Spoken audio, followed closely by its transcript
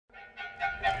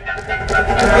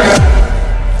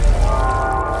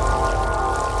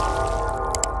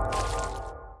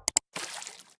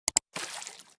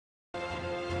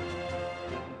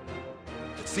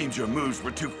It seems your moves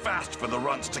were too fast for the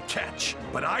runts to catch,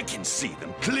 but I can see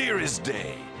them clear as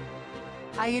day.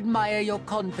 I admire your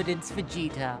confidence,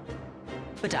 Vegeta.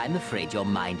 But I'm afraid your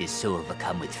mind is so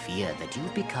overcome with fear that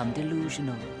you've become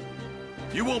delusional.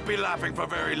 You won't be laughing for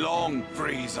very long,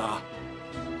 Frieza.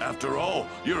 After all,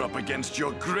 you're up against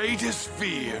your greatest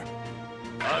fear.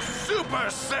 A Super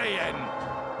Saiyan!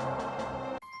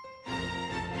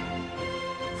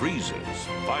 Frieza's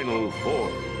final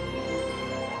form.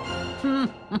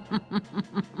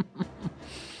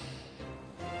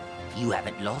 You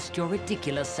haven't lost your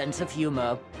ridiculous sense of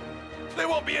humor. There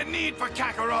won't be a need for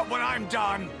Kakarot when I'm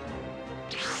done.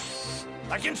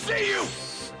 I can see you!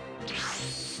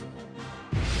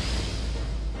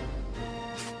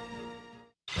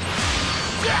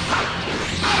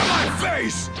 Out of my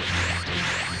face!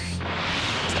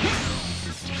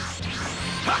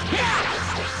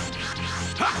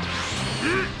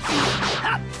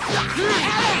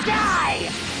 Die!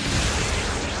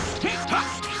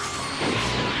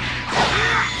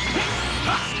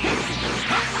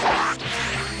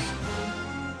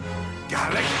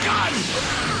 Got a gun!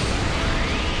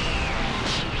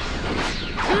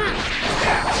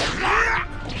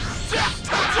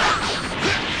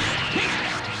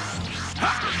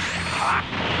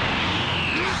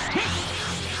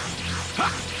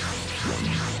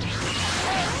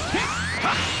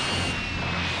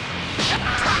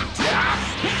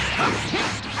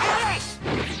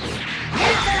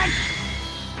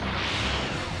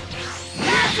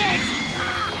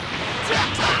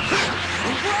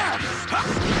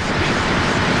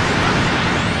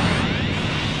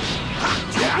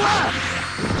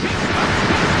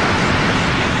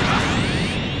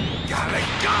 Got a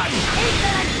gun!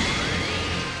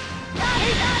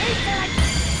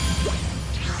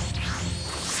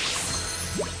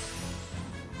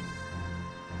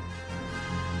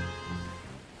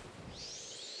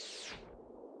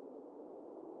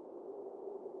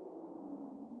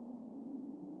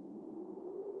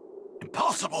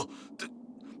 Impossible!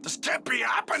 This can't be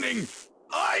happening!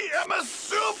 I am a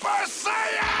Super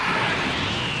Saiyan!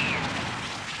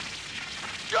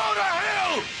 Go to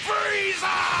hell,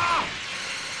 Frieza!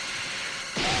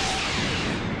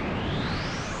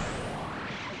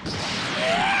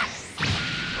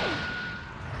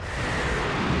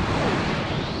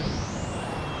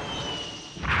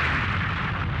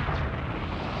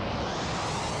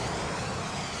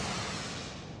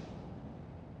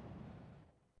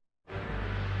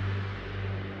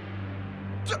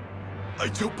 I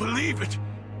don't believe it!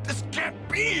 This can't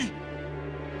be!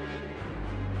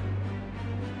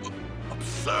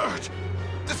 Absurd!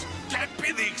 This can't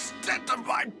be the extent of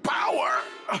my power!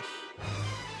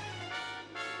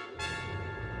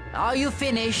 Are you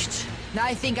finished?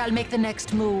 I think I'll make the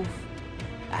next move.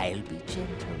 I'll be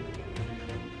gentle.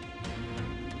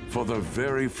 For the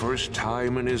very first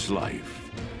time in his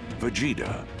life,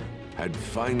 Vegeta had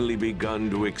finally begun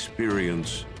to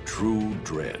experience true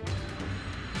dread.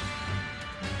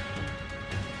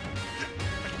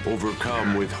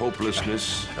 Overcome with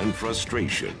hopelessness and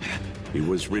frustration, he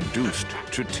was reduced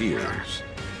to tears.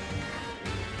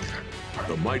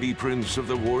 The mighty prince of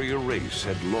the warrior race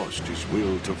had lost his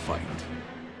will to fight.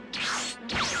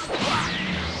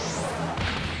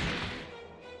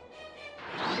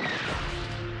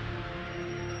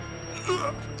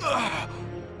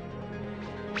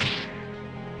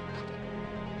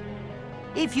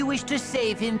 If you wish to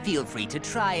save him, feel free to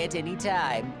try at any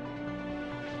time.